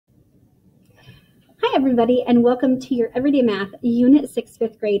Hi everybody, and welcome to your Everyday Math Unit 6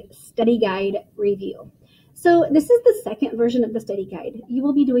 5th grade study guide review. So this is the second version of the study guide. You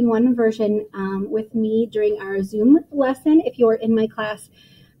will be doing one version with me during our Zoom lesson if you're in my class.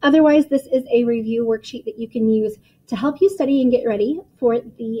 Otherwise, this is a review worksheet that you can use to help you study and get ready for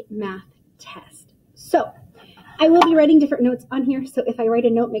the math test. So I will be writing different notes on here, so if I write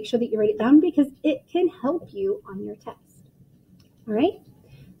a note, make sure that you write it down because it can help you on your test. All right?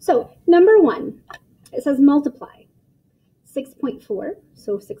 So number one, it says multiply 6.4,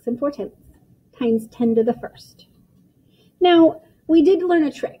 so 6 4/10, times 10 to the first. Now, we did learn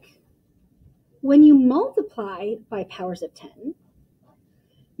a trick. When you multiply by powers of 10,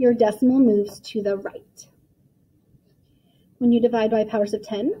 your decimal moves to the right. When you divide by powers of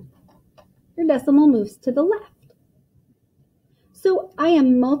 10, your decimal moves to the left. So I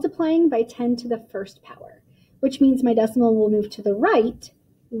am multiplying by 10 to the first power, which means my decimal will move to the right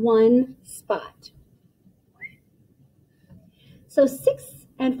one spot. So 6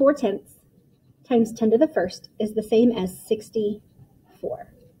 4/10 times 10 to the first is the same as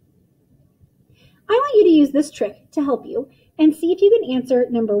 64. I want you to use this trick to help you and see if you can answer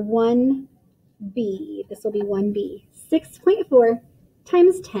number 1B. This will be 1B. 6.4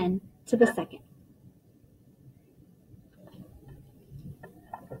 times 10 to the second.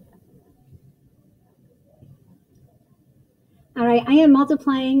 All right, I am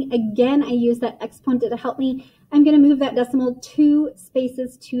multiplying. Again, I use that exponent to help me. I'm going to move that decimal 2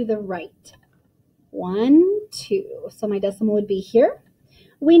 spaces to the right. 1, 2. So my decimal would be here.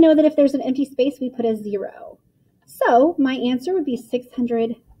 We know that if there's an empty space, we put a 0. So my answer would be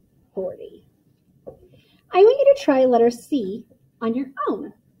 640. I want you to try letter C on your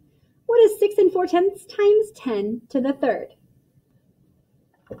own. What is 6 4/10 times 10 to the third?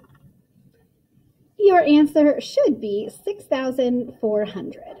 Your answer should be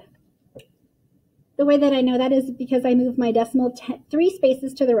 6,400. The way that I know that is because I moved my decimal 3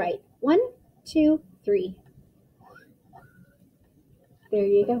 spaces to the right. 1, 2, 3. There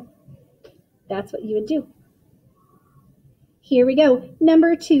you go. That's what you would do. Here we go.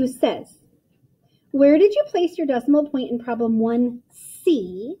 Number 2 says, where did you place your decimal point in problem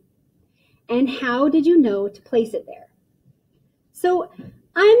 1C, and how did you know to place it there? So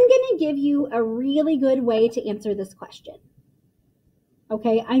I'm going to give you a really good way to answer this question.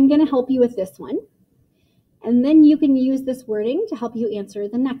 Okay, I'm going to help you with this one. And then you can use this wording to help you answer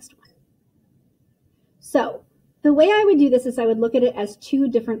the next one. So the way I would do this is I would look at it as 2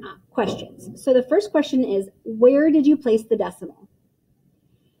 different questions. So the first question is, where did you place the decimal?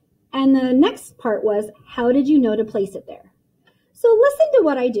 And the next part was, how did you know to place it there? So listen to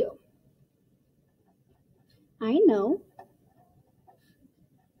what I do. I know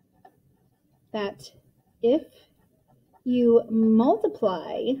that if you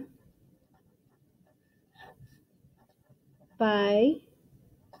multiply by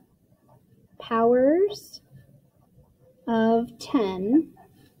powers of 10,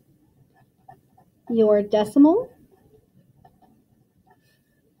 your decimal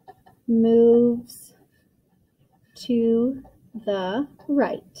moves to the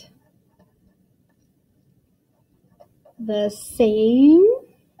right. The same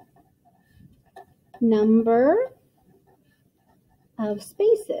number of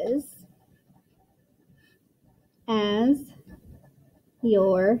spaces as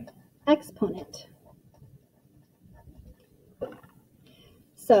your exponent.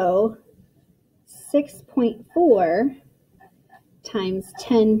 So 6.4 times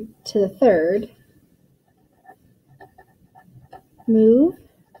 10 to the third, move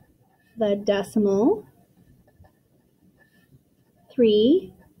the decimal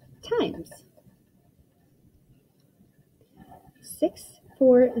 3 times.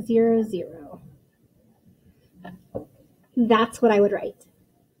 6400. That's what I would write.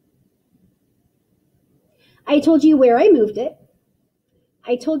 I told you where I moved it.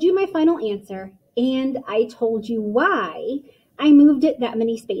 I told you my final answer, and I told you why I moved it that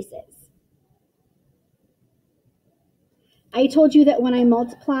many spaces. I told you that when I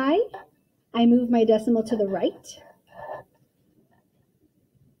multiply, I move my decimal to the right.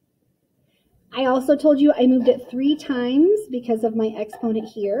 I also told you I moved it 3 times because of my exponent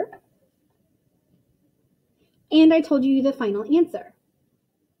here. And I told you the final answer.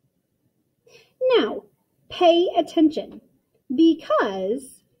 Now, pay attention,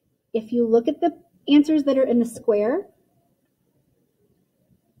 because if you look at the answers that are in the square,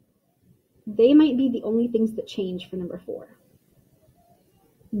 they might be the only things that change for number 4.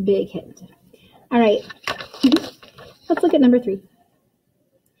 Big hint. All right, let's look at number 3.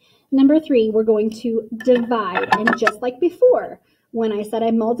 Number 3, we're going to divide. And just like before, when I said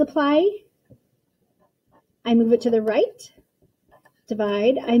I multiply I move it to the right.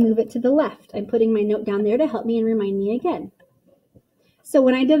 Divide, I move it to the left. I'm putting my note down there to help me and remind me again. So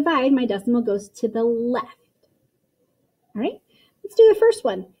when I divide, my decimal goes to the left. All right, let's do the first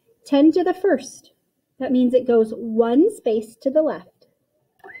one. 10 to the first. That means it goes one space to the left.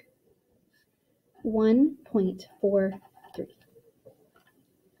 1.43.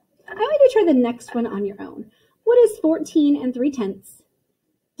 I want you to try the next one on your own. What is 14 and 3/10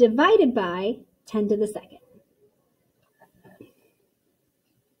 divided by 10 to the second?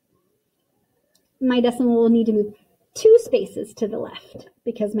 My decimal will need to move 2 spaces to the left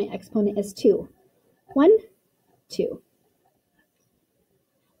because my exponent is 2. 1, 2.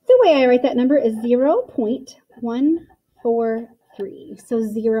 The way I write that number is 0.143. So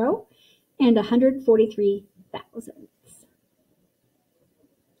 0 and 143 thousandths.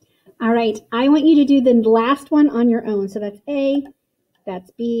 All right, I want you to do the last one on your own. So that's A, that's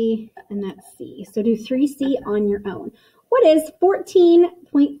B, and that's C. So do 3C on your own. What is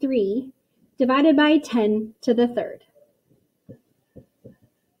 14.3 divided by 10 to the third?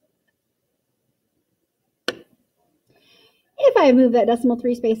 If I move that decimal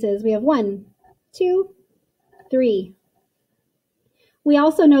 3 spaces, we have 1, 2, 3. We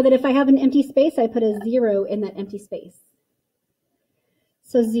also know that if I have an empty space, I put a 0 in that empty space.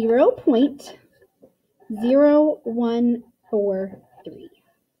 So 0.0143.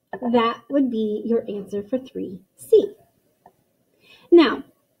 That would be your answer for 3C. Now,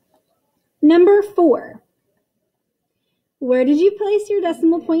 number 4. Where did you place your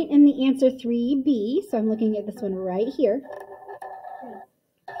decimal point in the answer 3B? So I'm looking at this one right here.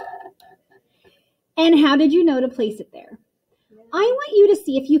 And how did you know to place it there? I want you to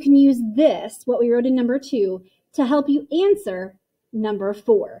see if you can use this, what we wrote in number 2, to help you answer number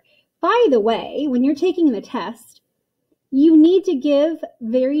 4. By the way, when you're taking the test, you need to give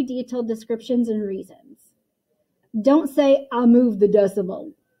very detailed descriptions and reasons. Don't say, I moved the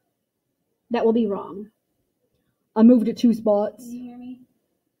decimal. That will be wrong. I moved it 2 spots. Can you hear me?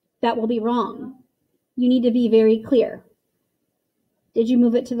 That will be wrong. You need to be very clear. Did you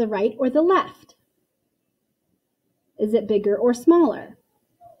move it to the right or the left? Is it bigger or smaller?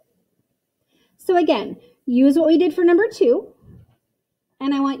 So again, use what we did for number 2,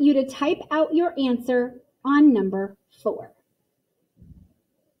 and I want you to type out your answer on number 4.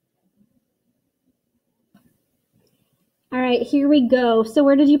 All right, here we go. So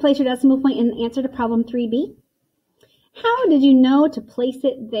where did you place your decimal point in the answer to problem 3B? How did you know to place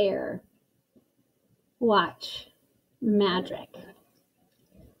it there? Watch. Magic.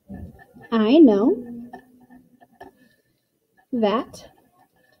 I know that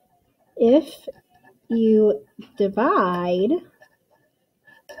if you divide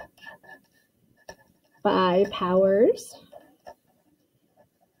by powers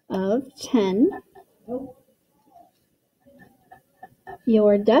of 10,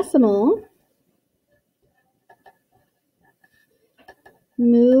 your decimal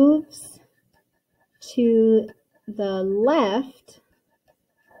moves to the left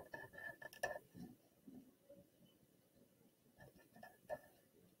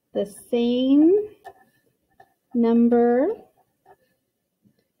the same number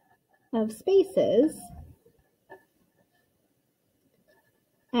of spaces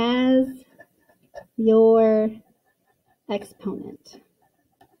as your exponent.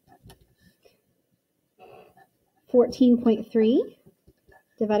 14.3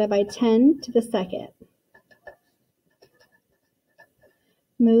 divided by 10 to the second.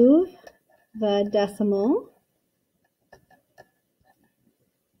 Move the decimal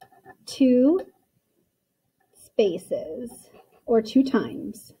 2 spaces, or 2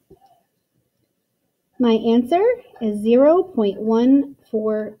 times. My answer is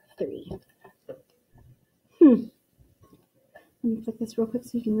 0.143. Let me flip this real quick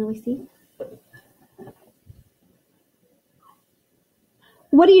so you can really see.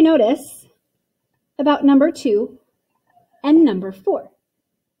 What do you notice about number 2 and number 4?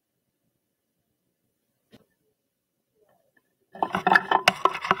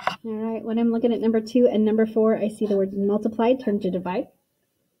 All right, when I'm looking at number 2 and number 4, I see the word multiply turn to divide.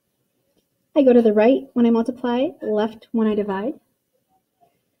 I go to the right when I multiply, left when I divide.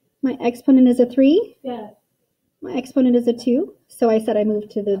 My exponent is a 3. Yeah. My exponent is a 2. So I said I moved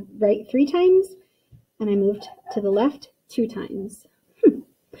to the right 3 times, and I moved to the left 2 times.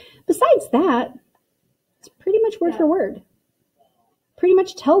 Besides that, it's pretty much word for word. Pretty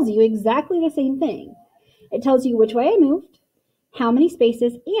much tells you exactly the same thing. It tells you which way I moved, how many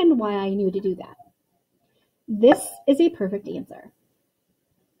spaces, and why I knew to do that. This is a perfect answer.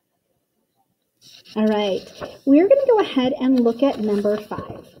 All right, we're going to go ahead and look at number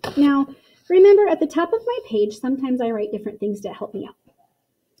 5. Now, Remember, at the top of my page, sometimes I write different things to help me out.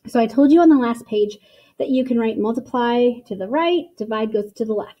 So I told you on the last page that you can write multiply to the right, divide goes to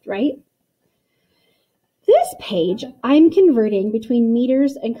the left, right? This page, I'm converting between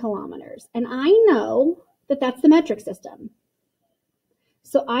meters and kilometers, and I know that that's the metric system.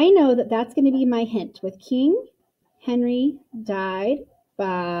 So I know that that's going to be my hint with King Henry died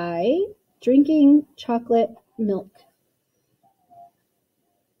by drinking chocolate milk.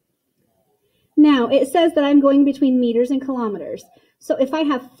 Now, it says that I'm going between meters and kilometers. So if I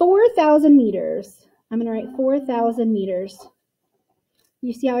have 4,000 meters, I'm going to write 4,000 meters.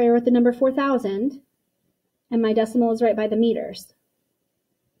 You see how I wrote the number 4,000? And my decimal is right by the meters.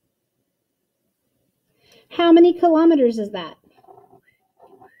 How many kilometers is that?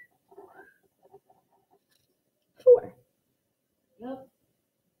 4. Yep.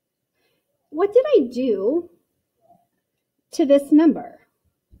 What did I do to this number?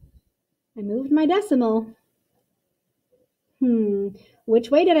 I moved my decimal.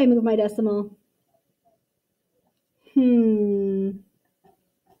 Which way did I move my decimal?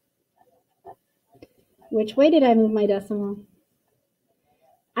 Which way did I move my decimal?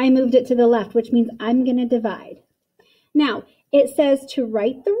 I moved it to the left, which means I'm going to divide. Now, it says to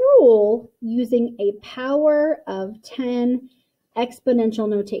write the rule using a power of 10 exponential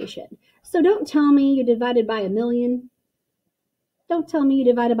notation. So don't tell me you divided by 1,000,000. Don't tell me you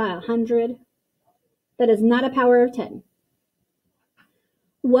divided by 100. That is not a power of 10.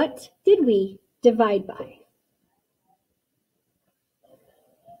 What did we divide by?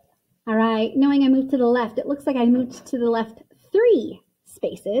 All right, knowing I moved to the left, it looks like I moved to the left 3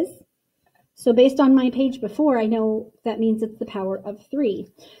 spaces. So based on my page before, I know that means it's the power of 3.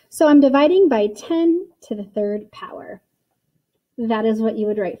 So I'm dividing by 10 to the 3rd power. That is what you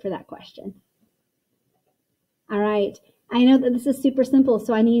would write for that question. All right, I know that this is super simple,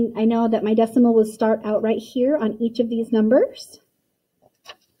 so I know that my decimal will start out right here on each of these numbers.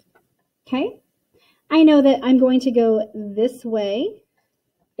 Okay, I know that I'm going to go this way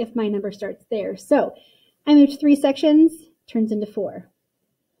if my number starts there. So I moved 3 sections, turns into 4.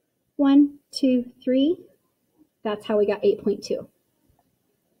 1, 2, 3. That's how we got 8.2.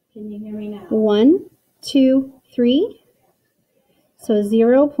 Can you hear me now? 1, 2, 3. So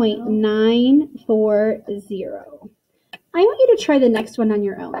 0.940. I want you to try the next one on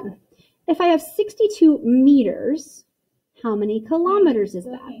your own. If I have 62 meters, how many kilometers is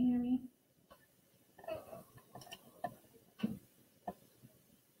that? Can you hear me?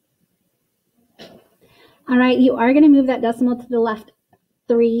 All right, you are going to move that decimal to the left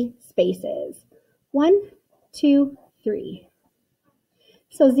 3 spaces. 1, 2, 3.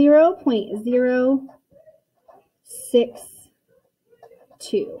 So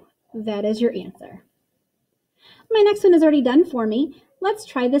 0.062. That is your answer. My next one is already done for me. Let's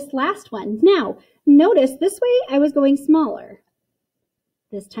try this last one. Now, notice this way I was going smaller.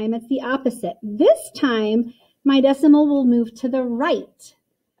 This time it's the opposite. This time my decimal will move to the right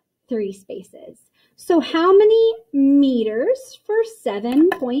 3 spaces. So how many meters for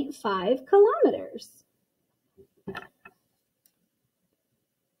 7.5 kilometers?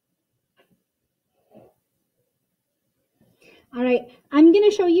 All right, I'm going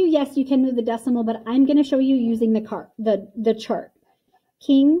to show you, yes, you can move the decimal, but I'm going to show you using the chart.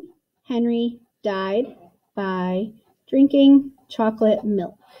 King Henry died by drinking chocolate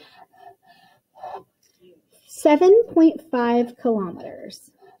milk. 7.5 kilometers.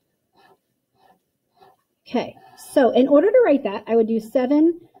 Okay, so in order to write that, I would do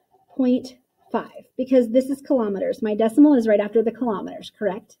 7.5 because this is kilometers. My decimal is right after the kilometers,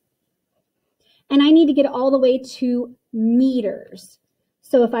 correct? And I need to get all the way to meters.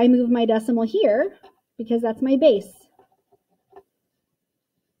 So if I move my decimal here, because that's my base,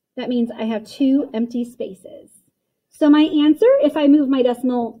 that means I have 2 empty spaces. So my answer, if I move my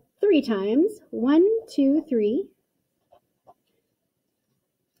decimal 3 times, 1, 2, 3,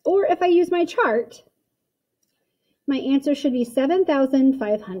 or if I use my chart, my answer should be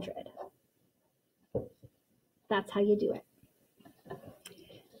 7,500. That's how you do it.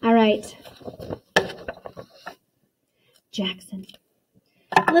 All right. Jackson.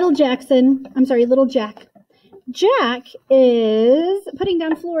 Little Jack. Jack is putting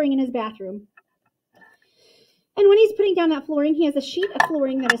down flooring in his bathroom. And when he's putting down that flooring, he has a sheet of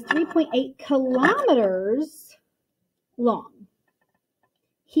flooring that is 3.8 kilometers long.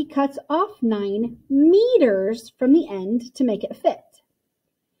 He cuts off 9 meters from the end to make it fit.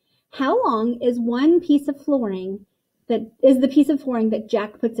 How long is one piece of flooring that is the piece of flooring that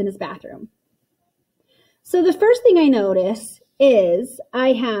Jack puts in his bathroom? So the first thing I notice is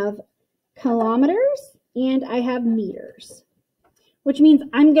I have kilometers and I have meters. which means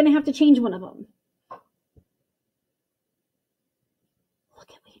I'm going to have to change one of them.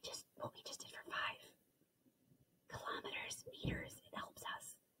 Look at what we just did for 5. Kilometers, meters, it helps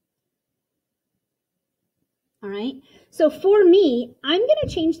us. All right, so for me, I'm going to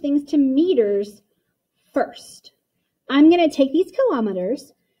change things to meters first. I'm going to take these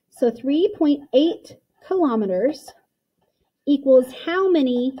kilometers, so 3.8 kilometers equals how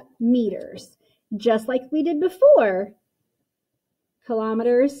many meters? Just like we did before,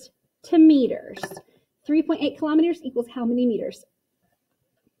 kilometers to meters. 3.8 kilometers equals how many meters?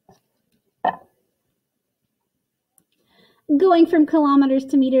 Going from kilometers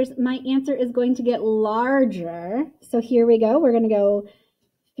to meters, my answer is going to get larger. So here we go. We're going to go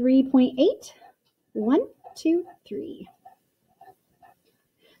 3.8. 1, 2, 3.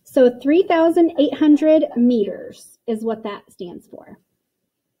 So 3,800 meters is what that stands for.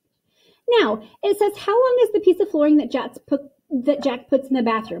 Now, it says, how long is the piece of flooring that Jack puts in the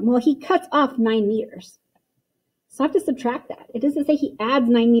bathroom? Well, he cuts off 9 meters. So I have to subtract that. It doesn't say he adds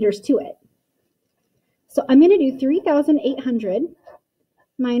 9 meters to it. So I'm going to do 3,800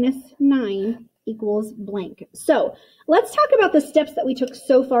 minus 9 equals blank. So let's talk about the steps that we took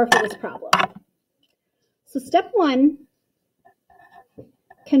so far for this problem. So step 1,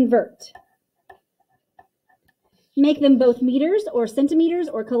 convert. Make them both meters or centimeters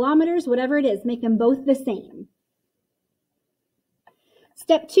or kilometers, whatever it is. Make them both the same.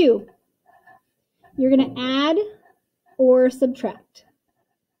 Step 2, you're going to add or subtract.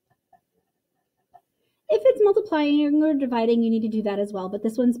 If it's multiplying or dividing, you need to do that as well, but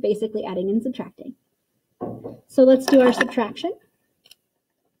this one's basically adding and subtracting. So let's do our subtraction.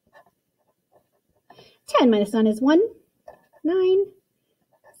 10 minus 9 is 1, 9,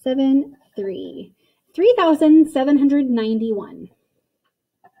 7, 3. 3,791.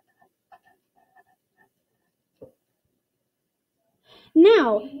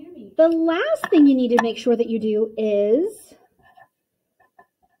 Now, the last thing you need to make sure that you do is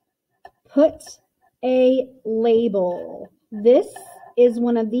put a label. This is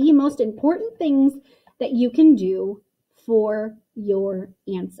one of the most important things that you can do for your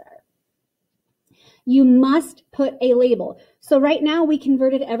answer. You must put a label. So right now we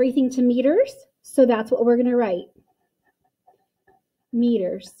converted everything to meters, so that's what we're going to write.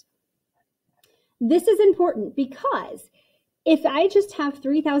 Meters. This is important because if I just have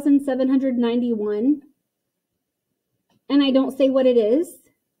 3,791 and I don't say what it is,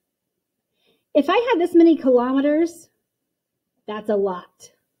 if I had this many kilometers, that's a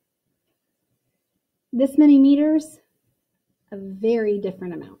lot. This many meters, a very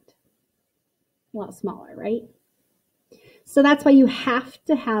different amount. A lot smaller, right? So that's why you have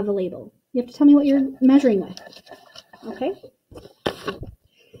to have a label. You have to tell me what you're measuring with. Okay?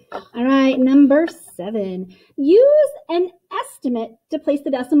 All right, number 7. Use an estimate to place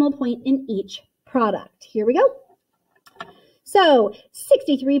the decimal point in each product. Here we go. So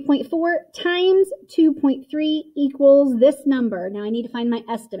 63.4 times 2.3 equals this number. Now I need to find my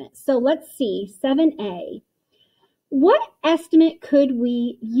estimate. So let's see, 7a. What estimate could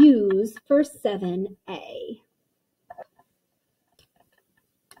we use for 7a?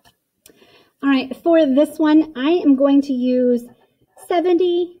 All right, for this one, I am going to use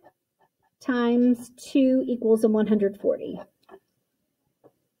 70 times 2 equals 140.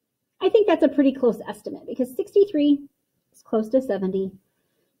 I think that's a pretty close estimate because 63 is close to 70,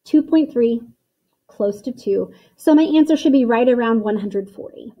 2.3 close to 2. So my answer should be right around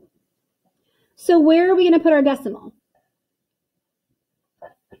 140. So where are we going to put our decimal?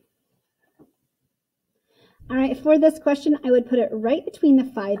 All right, for this question, I would put it right between the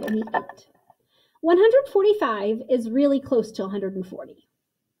 5 and the 8. 145 is really close to 140.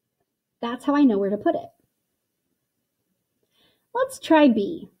 That's how I know where to put it. Let's try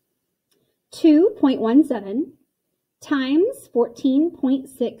B. 2.17 times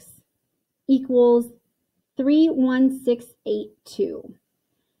 14.6 equals 31682.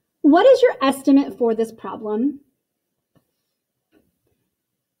 What is your estimate for this problem?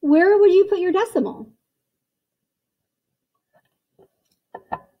 Where would you put your decimal?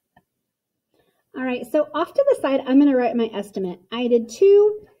 All right, so off to the side, I'm going to write my estimate. I did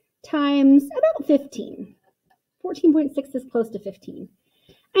 2 times about 15. 14.6 is close to 15.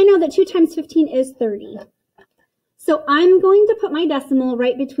 I know that 2 times 15 is 30. So I'm going to put my decimal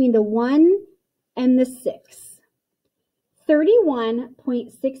right between the 1 and the 6.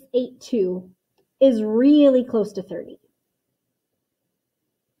 31.682 is really close to 30,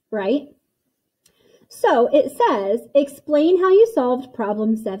 right? So it says, explain how you solved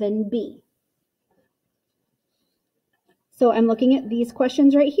problem 7b. So I'm looking at these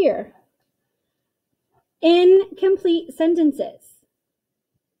questions right here. Incomplete sentences.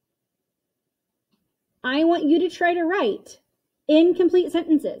 I want you to try to write incomplete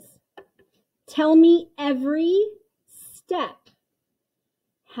sentences. Tell me every step.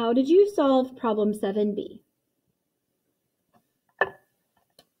 How did you solve problem 7B?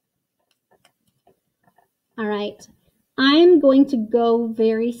 All right. I'm going to go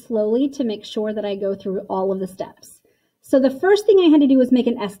very slowly to make sure that I go through all of the steps. So the first thing I had to do was make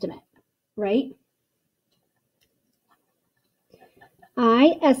an estimate, right?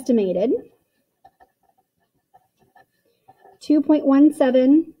 I estimated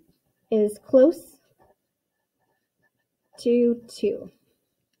 2.17 is close to 2.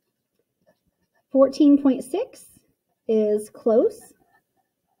 14.6 is close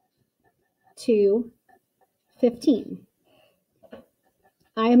to 15.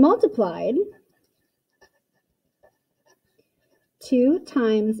 I multiplied 2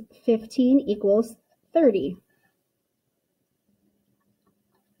 times 15 equals 30.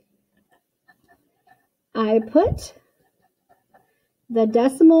 I put the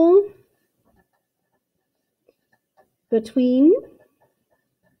decimal between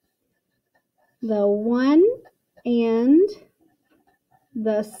the 1 and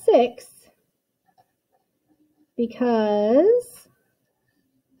the 6 because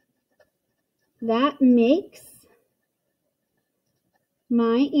that makes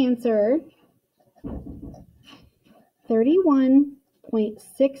my answer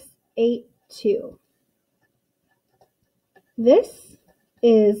 31.682. This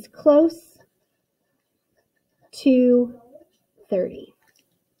is close to 30.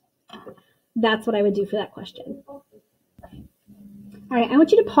 That's what I would do for that question. All right, I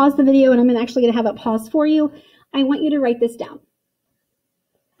want you to pause the video, and I'm actually going to have it pause for you. I want you to write this down.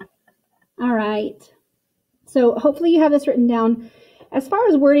 All right. So hopefully you have this written down. As far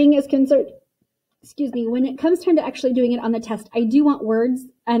as wording is concerned, excuse me, when it comes time to actually doing it on the test, I do want words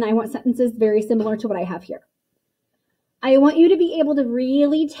and I want sentences very similar to what I have here. I want you to be able to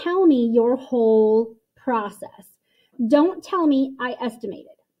really tell me your whole process. Don't tell me I estimated.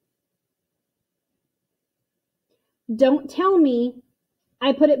 Don't tell me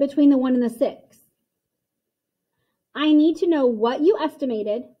I put it between the 1 and the 6. I need to know what you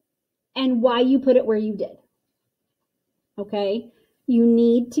estimated and why you put it where you did. Okay? You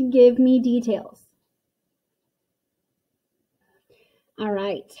need to give me details. All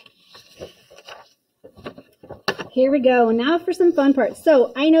right. Here we go. Now for some fun parts.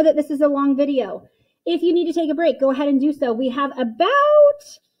 So I know that this is a long video. If you need to take a break, go ahead and do so. We have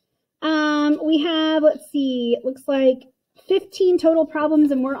let's see, it looks like 15 total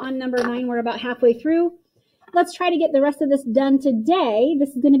problems, and we're on number 9. We're about halfway through. Let's try to get the rest of this done today. This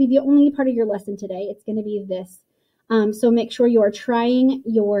is going to be the only part of your lesson today. It's going to be this. So make sure you are trying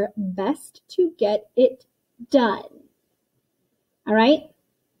your best to get it done. All right.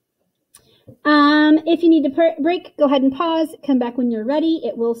 If you need to break, go ahead and pause. Come back when you're ready.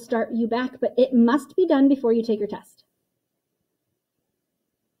 It will start you back, but it must be done before you take your test.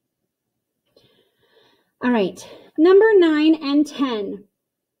 All right. Number 9 and 10.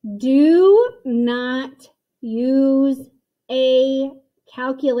 Do not use a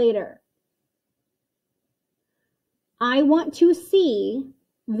calculator. I want to see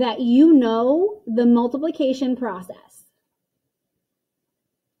that you know the multiplication process.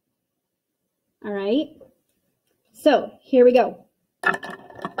 All right. So here we go.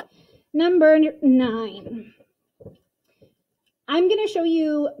 Number 9. I'm going to show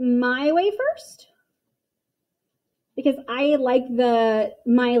you my way first, because I like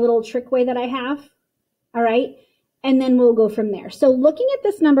my little trick way that I have. All right. And then we'll go from there. So looking at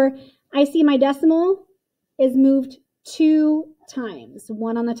this number, I see my decimal is moved 2 times,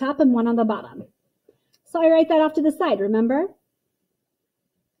 1 on the top and 1 on the bottom. So I write that off to the side, remember?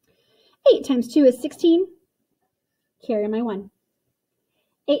 8 times 2 is 16. Carry my 1.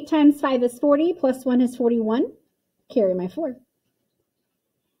 8 times 5 is 40, plus 1 is 41. Carry my 4.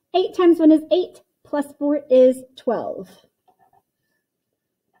 8 times 1 is 8. Plus 4 is 12.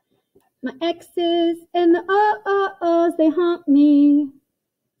 My X's and the O's, they haunt me.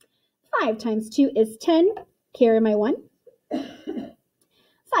 5 times 2 is 10. Carry my 1.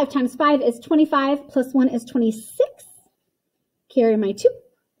 5 times 5 is 25. Plus 1 is 26. Carry my 2.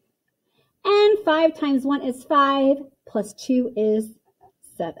 And 5 times 1 is 5. Plus 2 is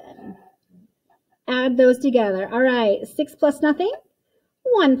 7. Add those together. All right. 6 plus nothing.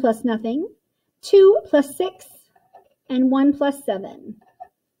 1 plus nothing. 2 plus 6, and 1 plus 7.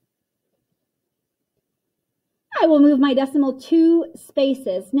 I will move my decimal 2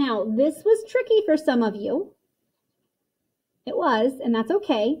 spaces. Now, this was tricky for some of you. It was, and that's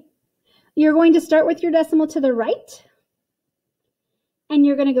okay. You're going to start with your decimal to the right, and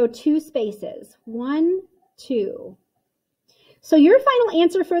you're going to go 2 spaces. 1, 2. So your final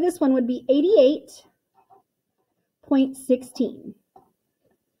answer for this one would be 88.16.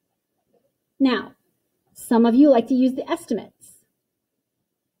 Now, some of you like to use the estimates.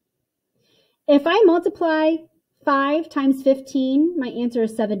 If I multiply 5 times 15, my answer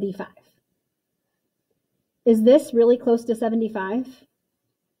is 75. Is this really close to 75?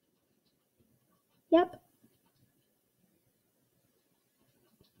 Yep.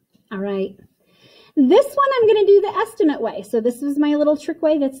 All right. This one I'm going to do the estimate way. So this is my little trick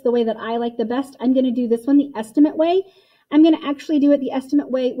way. That's the way that I like the best. I'm going to do this one the estimate way. I'm going to actually do it the estimate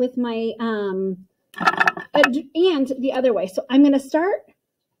way with my, and the other way. So I'm going to start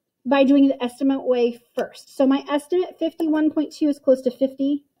by doing the estimate way first. So my estimate 51.2 is close to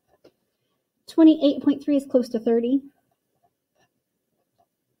 50. 28.3 is close to 30.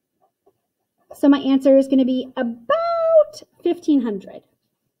 So my answer is going to be about 1,500.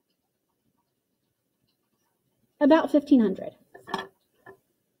 About 1,500.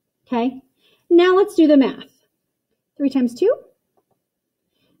 Okay, now let's do the math. 3 times 2,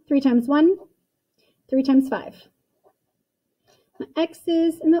 3 times 1, 3 times 5. My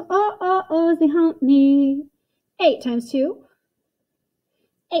x's and the ohs, they haunt me. 8 times 2,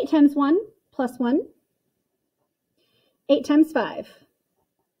 8 times 1 plus 1, 8 times 5.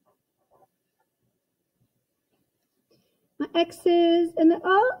 My x's and the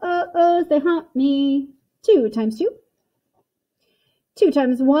ohs, they haunt me. 2 times 2, 2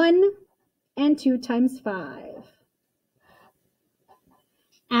 times 1, and 2 times 5.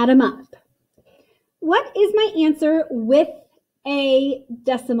 Add them up. What is my answer with a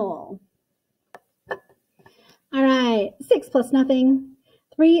decimal? All right, 6 plus nothing,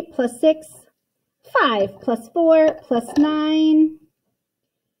 3 plus 6, 5 plus 4 plus 9,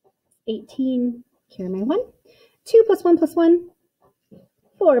 18, carry my 1, 2 plus 1 plus 1,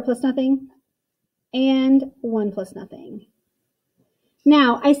 4 plus nothing, and 1 plus nothing.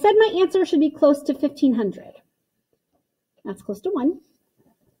 Now, I said my answer should be close to 1,500. That's close to 1,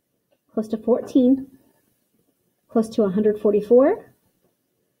 close to 14, close to 144,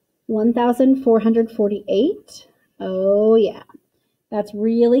 1,448. Oh, yeah. That's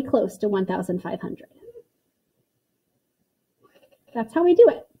really close to 1,500. That's how we do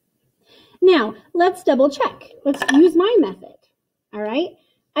it. Now, let's double check. Let's use my method. All right.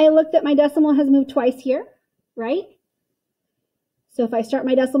 I looked at my decimal has moved twice here, right? So if I start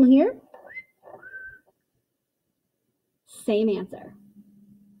my decimal here, same answer.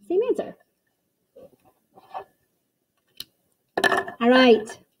 Same answer. All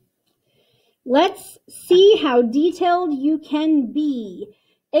right. Let's see how detailed you can be.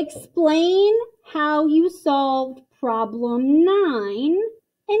 Explain how you solved problem 9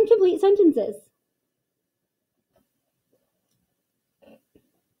 in complete sentences.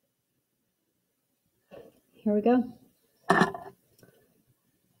 Here we go.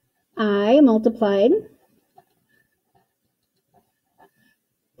 I multiplied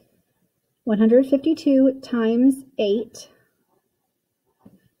 152 times 8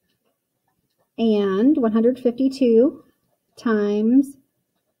 and 152 times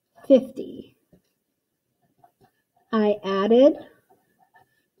 50. I added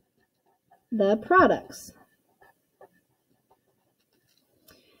the products.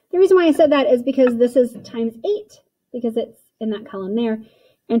 The reason why I said that is because this is times 8, because it's in that column there.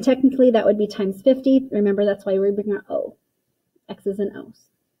 And technically that would be times 50. Remember, that's why we bring our O, X's and O's.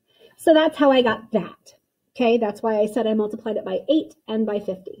 So that's how I got that. Okay, that's why I said I multiplied it by 8 and by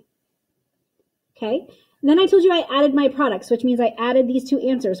 50. Okay, and then I told you I added my products, which means I added these two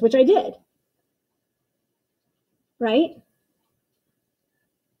answers, which I did. Right?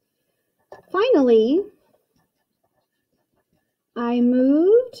 Finally, I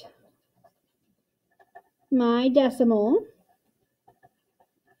moved my decimal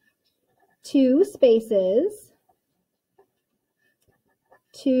 2 spaces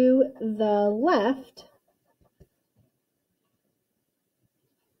to the left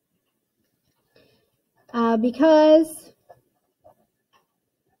because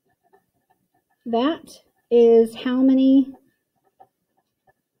that is how many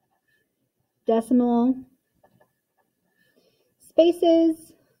decimal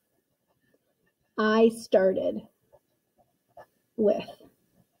spaces I started with.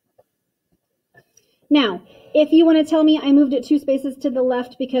 Now, if you want to tell me I moved it 2 spaces to the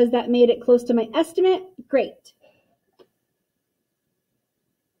left because that made it close to my estimate, great.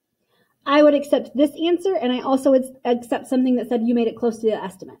 I would accept this answer, and I also would accept something that said you made it close to the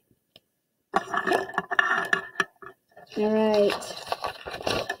estimate. Okay. All right.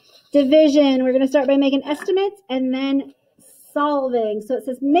 Division, we're going to start by making estimates and then solving. So it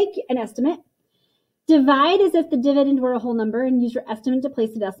says make an estimate. Divide as if the dividend were a whole number and use your estimate to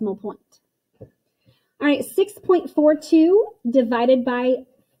place a decimal point. All right, 6.42 divided by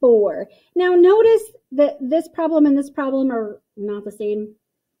 4. Now notice that this problem and this problem are not the same.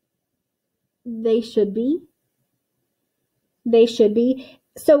 They should be. They should be.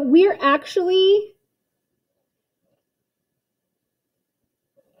 So we're actually,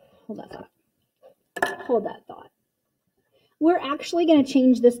 hold that thought. We're actually going to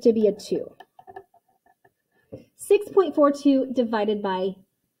change this to be a 2. 6.42 divided by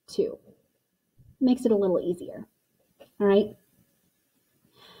 2. Makes it a little easier. All right.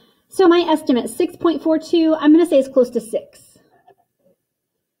 So my estimate, 6.42, I'm going to say is close to 6.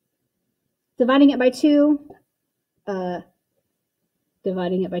 Dividing it by 2.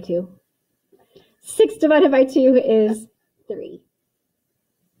 6 divided by 2 is 3.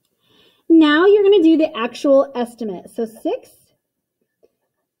 Now you're going to do the actual estimate. So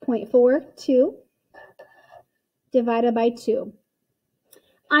 6.42 divided by 2.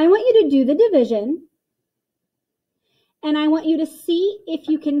 I want you to do the division, and I want you to see if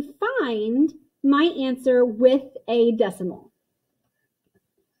you can find my answer with a decimal.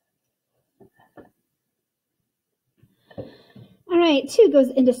 All right, 2 goes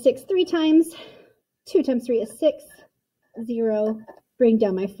into 6 3 times. 2 times 3 is 6. 0. Bring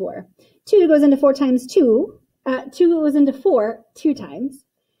down my 4. 2 goes into 4 times 2. 2 goes into 4 2 times.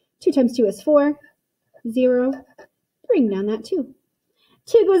 2 times 2 is 4. 0. Bring down that 2.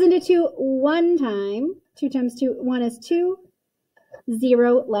 2 goes into 2 1 time. 2 times 2, 1 is 2.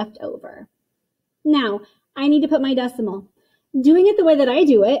 0 left over. Now, I need to put my decimal. Doing it the way that I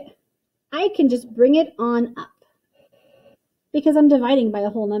do it, I can just bring it on up because I'm dividing by a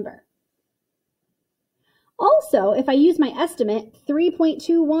whole number. Also, if I use my estimate,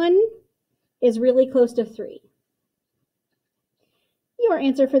 3.21 is really close to 3. Your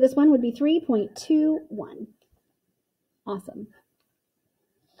answer for this one would be 3.21. Awesome.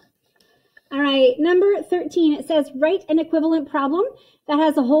 All right, number 13, it says write an equivalent problem that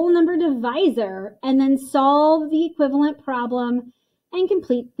has a whole number divisor and then solve the equivalent problem and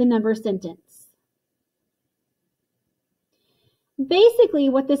complete the number sentence. Basically,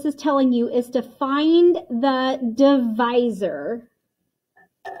 what this is telling you is to find the divisor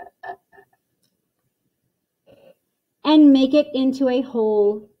and make it into a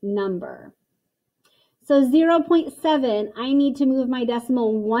whole number. So 0.7, I need to move my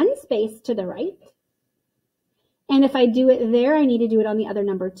decimal 1 space to the right. And if I do it there, I need to do it on the other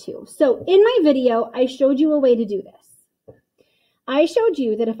number too. So in my video, I showed you a way to do this. I showed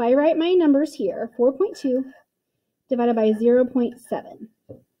you that if I write my numbers here, 4.2 divided by 0.7,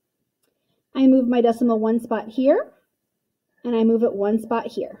 I move my decimal 1 spot here, and I move it 1 spot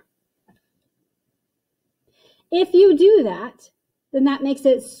here. If you do that, then that makes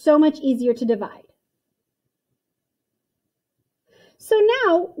it so much easier to divide. So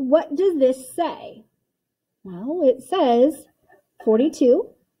now, what does this say? Well, it says 42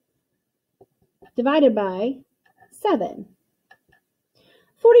 divided by 7.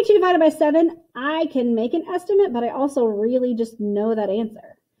 42 divided by 7, I can make an estimate, but I also really just know that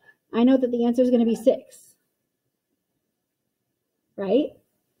answer. I know that the answer is going to be 6. Right?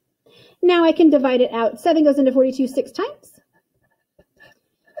 Now I can divide it out. 7 goes into 42 6 times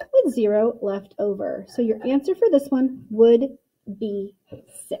with 0 left over. So your answer for this one would be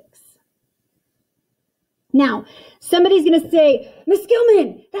 6. Now, somebody's going to say, Miss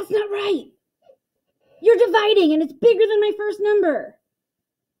Gilman, that's not right. You're dividing and it's bigger than my first number.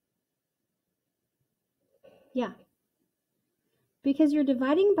 Yeah, because you're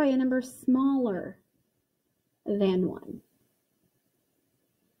dividing by a number smaller than 1.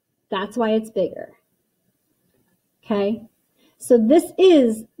 That's why it's bigger. Okay, so this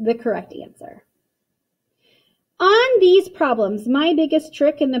is the correct answer. On these problems, my biggest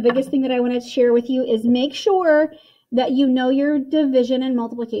trick and the biggest thing that I want to share with you is make sure that you know your division and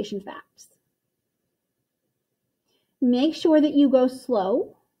multiplication facts. Make sure that you go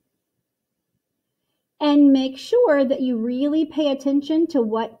slow. And make sure that you really pay attention to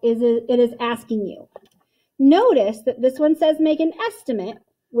what it is asking you. Notice that this one says make an estimate,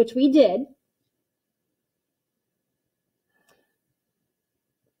 which we did.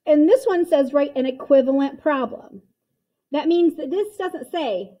 And this one says write an equivalent problem. That means that this doesn't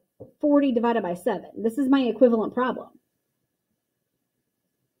say 40 divided by 7. This is my equivalent problem.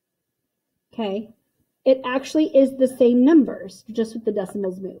 Okay? It actually is the same numbers, just with the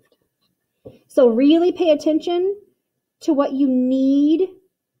decimals moved. So really pay attention to what you need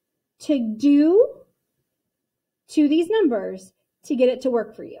to do to these numbers to get it to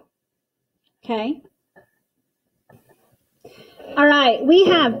work for you. Okay? All right, we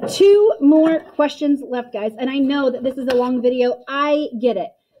have 2 more questions left, guys. And I know that this is a long video. I get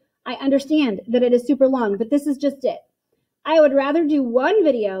it. I understand that it is super long, but this is just it. I would rather do one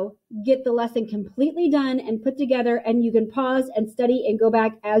video, get the lesson completely done and put together, and you can pause and study and go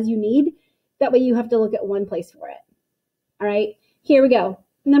back as you need. That way you have to look at one place for it. All right, here we go.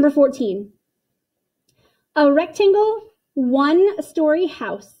 Number 14. A rectangle 1-story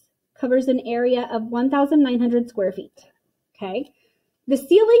house covers an area of 1,900 square feet. Okay. The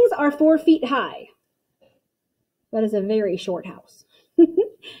ceilings are 4 feet high. That is a very short house.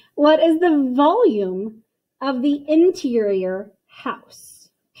 What is the volume of the interior house?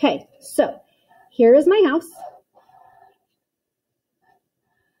 Okay, so here is my house.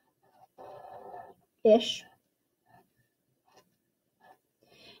 Ish.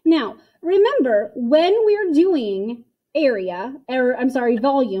 Now, remember, when we're doing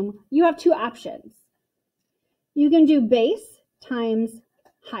volume, you have 2 options. You can do base times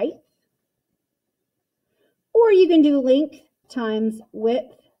height, or you can do length times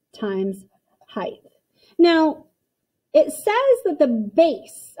width times height. Now, it says that the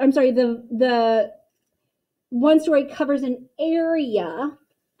 1-story covers an area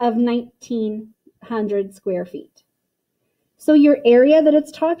of 1,900 square feet. So your area that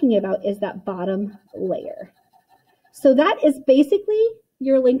it's talking about is that bottom layer. So that is basically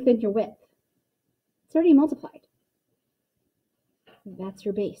your length and your width. It's already multiplied. That's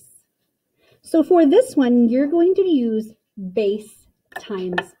your base. So for this one, you're going to use base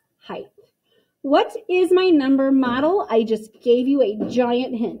times height. What is my number model? I just gave you a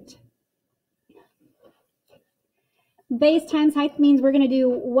giant hint. Base times height means we're going to do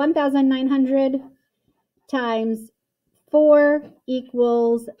 1,900 times 4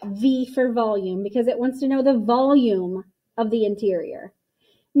 equals V for volume, because it wants to know the volume of the interior.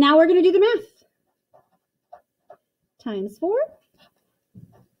 Now we're going to do the math. Times 4.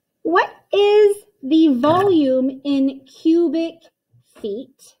 What is the volume in cubic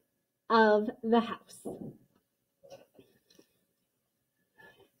feet of the house?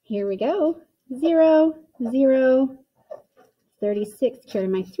 Here we go. 0, 0, 36, carry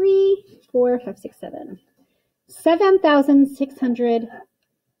my 3, 4, 5, 6, 7. 7,600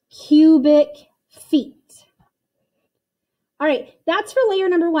 cubic feet. All right, that's for layer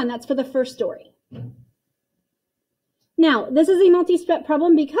number 1. That's for the first story. Now, this is a multi-step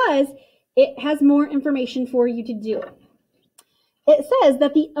problem because it has more information for you to do. It says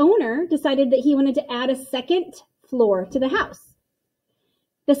that the owner decided that he wanted to add a second floor to the house.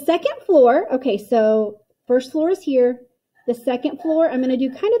 The second floor, okay, so first floor is here. The second floor, I'm going to do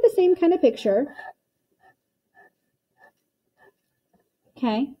kind of the same kind of picture.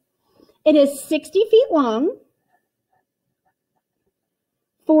 Okay. It is 60 feet long,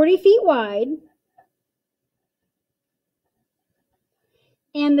 40 feet wide,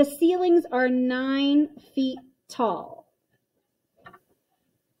 and the ceilings are 9 feet tall.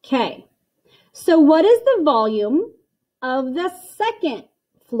 Okay. So what is the volume of the second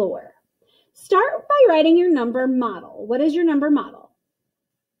floor? Start by writing your number model. What is your number model?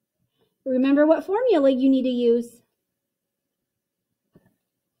 Remember what formula you need to use.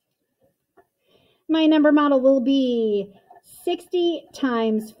 My number model will be 60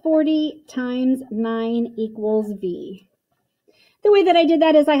 times 40 times 9 equals V. The way that I did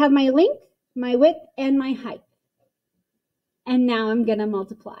that is I have my length, my width, and my height. And now I'm going to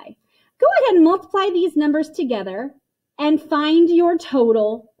multiply. Go ahead and multiply these numbers together and find your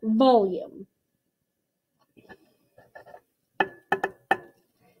total volume.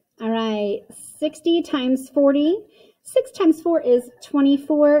 All right, 60 times 40. 6 times 4 is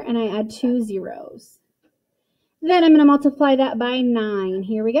 24, and I add 2 zeros. Then I'm going to multiply that by 9.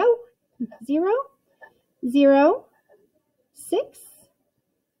 Here we go. 0, 0, 6,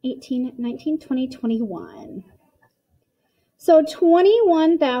 18, 19, 20, 21. So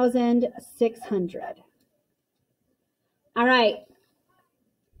 21,600. All right.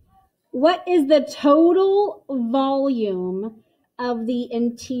 What is the total volume of the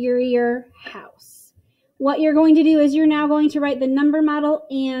interior house? What you're going to do is you're now going to write the number model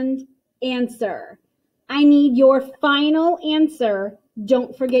and answer. I need your final answer.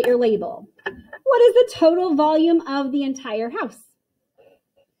 Don't forget your label. What is the total volume of the entire house?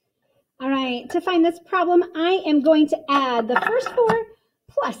 All right, to find this problem, I am going to add the first floor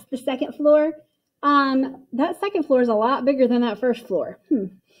plus the second floor. That second floor is a lot bigger than that first floor.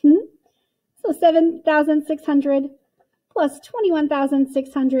 So 7,600 plus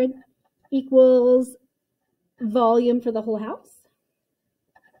 21,600 equals volume for the whole house.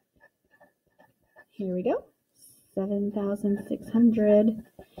 Here we go. 7,600.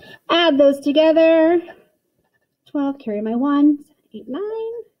 Add those together. 12, carry my 1, 7, 8, 9.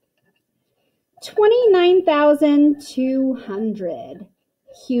 29,200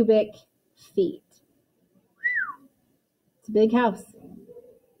 cubic feet. It's a big house.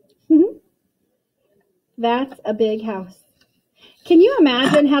 That's a big house. Can you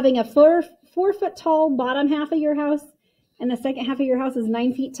imagine having a 4 foot tall bottom half of your house and the second half of your house is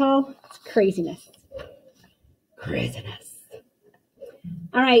 9 feet tall? It's craziness. Craziness.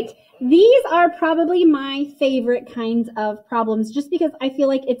 All right. These are probably my favorite kinds of problems just because I feel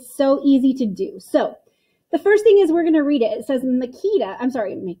like it's so easy to do. So the first thing is we're going to read it. It says Maida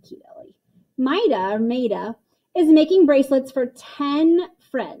is making bracelets for 10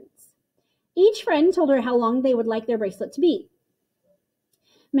 friends. Each friend told her how long they would like their bracelet to be.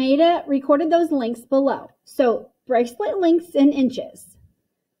 Maida recorded those links below. So bracelet lengths in inches.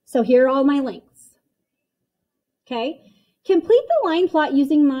 So here are all my lengths. Okay. Complete the line plot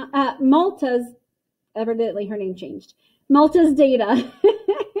using Malta's, evidently her name changed, Malta's data.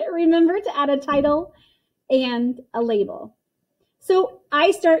 Remember to add a title and a label. So I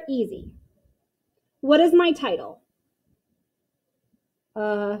start easy. What is my title?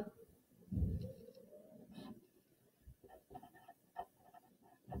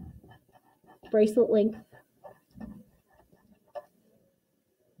 Bracelet length.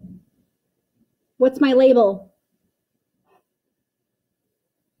 What's my label?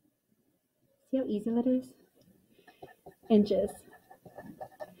 See how easy that is? Inches.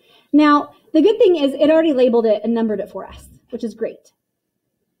 Now, the good thing is it already labeled it and numbered it for us, which is great.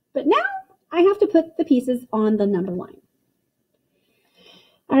 But now I have to put the pieces on the number line.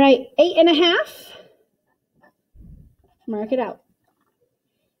 All right, 8.5. Mark it out.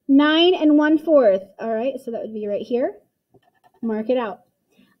 9 1/4. All right, so that would be right here. Mark it out.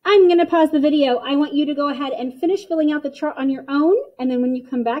 I'm going to pause the video. I want you to go ahead and finish filling out the chart on your own. And then when you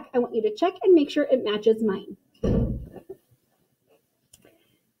come back, I want you to check and make sure it matches mine.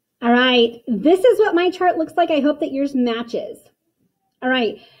 All right, this is what my chart looks like. I hope that yours matches. All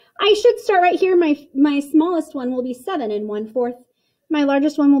right, I should start right here. My smallest one will be 7 1/4. My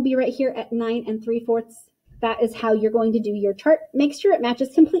largest one will be right here at 9 3/4. That is how you're going to do your chart. Make sure it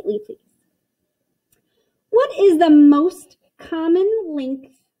matches completely, please. What is the most common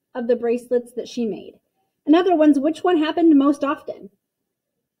length of the bracelets that she made? In other words, which one happened most often?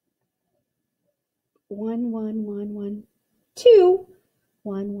 1 1 1 1 2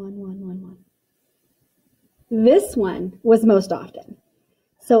 1 1 1 1 1. This one was most often.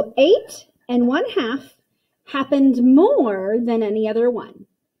 So 8 1/2 happened more than any other one.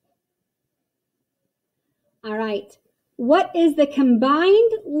 All right. What is the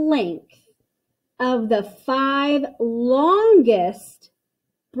combined length of the 5 longest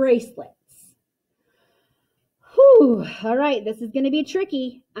bracelets? Whew. All right. This is going to be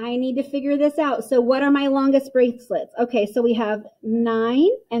tricky. I need to figure this out. So what are my longest bracelets? Okay. So we have 9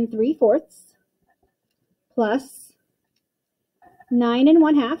 3/4 plus 9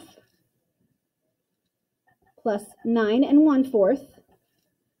 1/2 plus 9 1/4.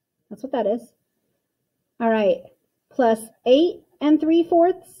 That's what that is. All right, plus 8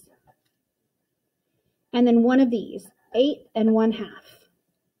 3/4, and then one of these, 8 1/2.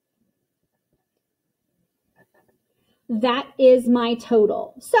 That is my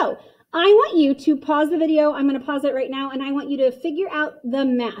total. So I want you to pause the video. I'm going to pause it right now, and I want you to figure out the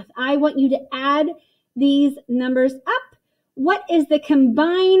math. I want you to add these numbers up. What is the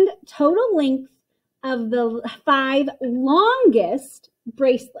combined total length of the 5 longest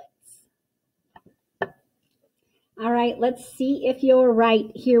bracelets? All right, let's see if you're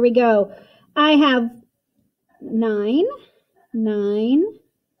right. Here we go. I have 9, 9,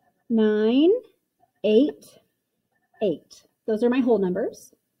 9, 8, 8. Those are my whole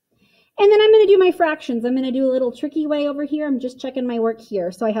numbers. And then I'm going to do my fractions. I'm going to do a little tricky way over here. I'm just checking my work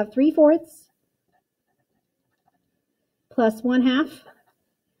here. So I have 3/4 plus 1/2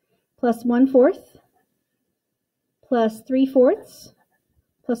 plus 1/4 plus 3/4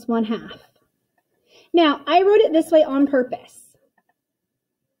 plus 1/2. Now, I wrote it this way on purpose.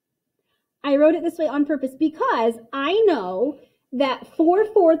 I wrote it this way on purpose because I know that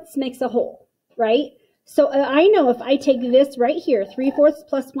 4/4 makes a whole, right? So I know if I take this right here, 3/4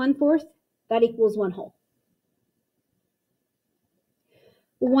 plus 1/4, that equals 1 whole.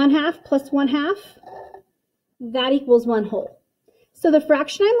 1/2 plus 1/2, that equals 1 whole. So the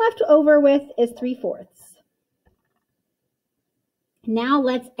fraction I'm left over with is 3/4. Now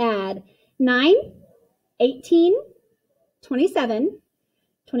let's add 9, 18, 27,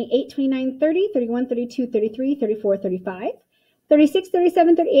 28, 29, 30, 31, 32, 33, 34, 35, 36,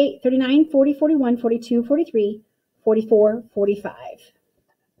 37, 38, 39, 40, 41, 42, 43, 44, 45.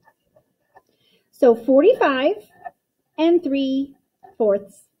 So 45 and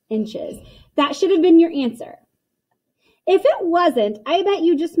 3/4 inches. That should have been your answer. If it wasn't, I bet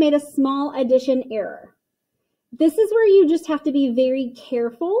you just made a small addition error. This is where you just have to be very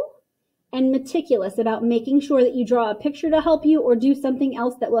careful and meticulous about making sure that you draw a picture to help you or do something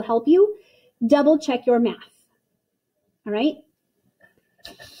else that will help you. Double check your math. All right?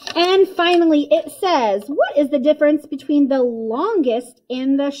 And finally, it says, what is the difference between the longest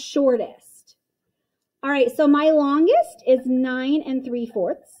and the shortest? All right, so my longest is 9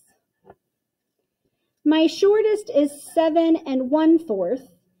 3/4. My shortest is 7 1/4.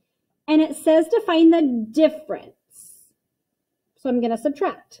 And it says to find the difference. So I'm going to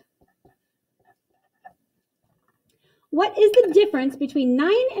subtract. What is the difference between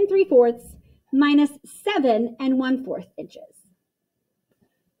 9 3/4 minus 7 1/4 inches?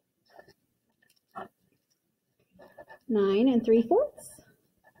 9 3/4,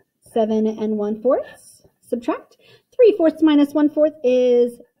 7 1/4, subtract. 3/4 minus 1/4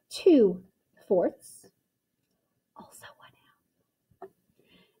 is 2/4. Also 1/2.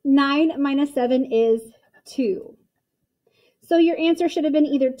 9 minus 7 is 2. So your answer should have been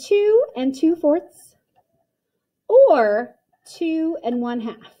either 2 2/4 or 2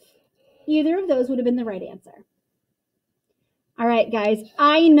 1/2. Either of those would have been the right answer. All right, guys,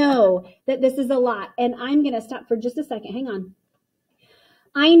 I know that this is a lot, and I'm going to stop for just a second. Hang on.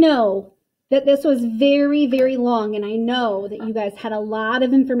 I know that this was very, very long, and I know that you guys had a lot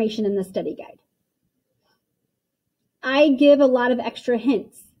of information in the study guide. I give a lot of extra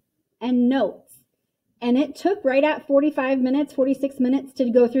hints and notes, and it took right at 45 minutes, 46 minutes to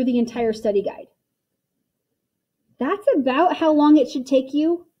go through the entire study guide. That's about how long it should take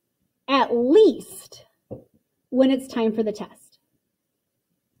you, at least, when it's time for the test.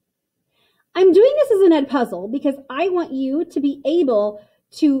 I'm doing this as an ed puzzle because I want you to be able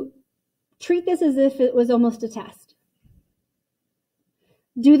to treat this as if it was almost a test.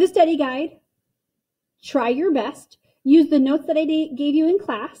 Do the study guide, try your best, use the notes that I gave you in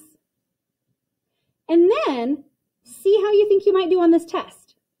class, and then see how you think you might do on this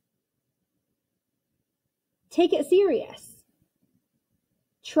test. Take it serious.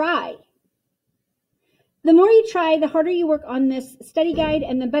 Try. The more you try, the harder you work on this study guide,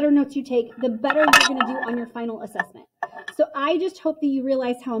 and the better notes you take, the better you're going to do on your final assessment. So I just hope that you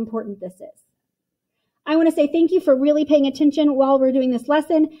realize how important this is. I want to say thank you for really paying attention while we're doing this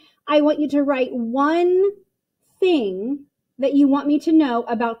lesson. I want you to write one thing that you want me to know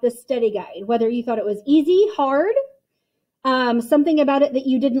about this study guide, whether you thought it was easy, hard, something about it that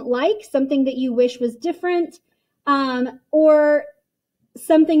you didn't like, something that you wish was different, or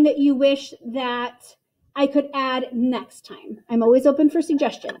something that you wish that I could add next time. I'm always open for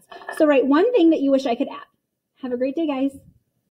suggestions. So write one thing that you wish I could add. Have a great day, guys.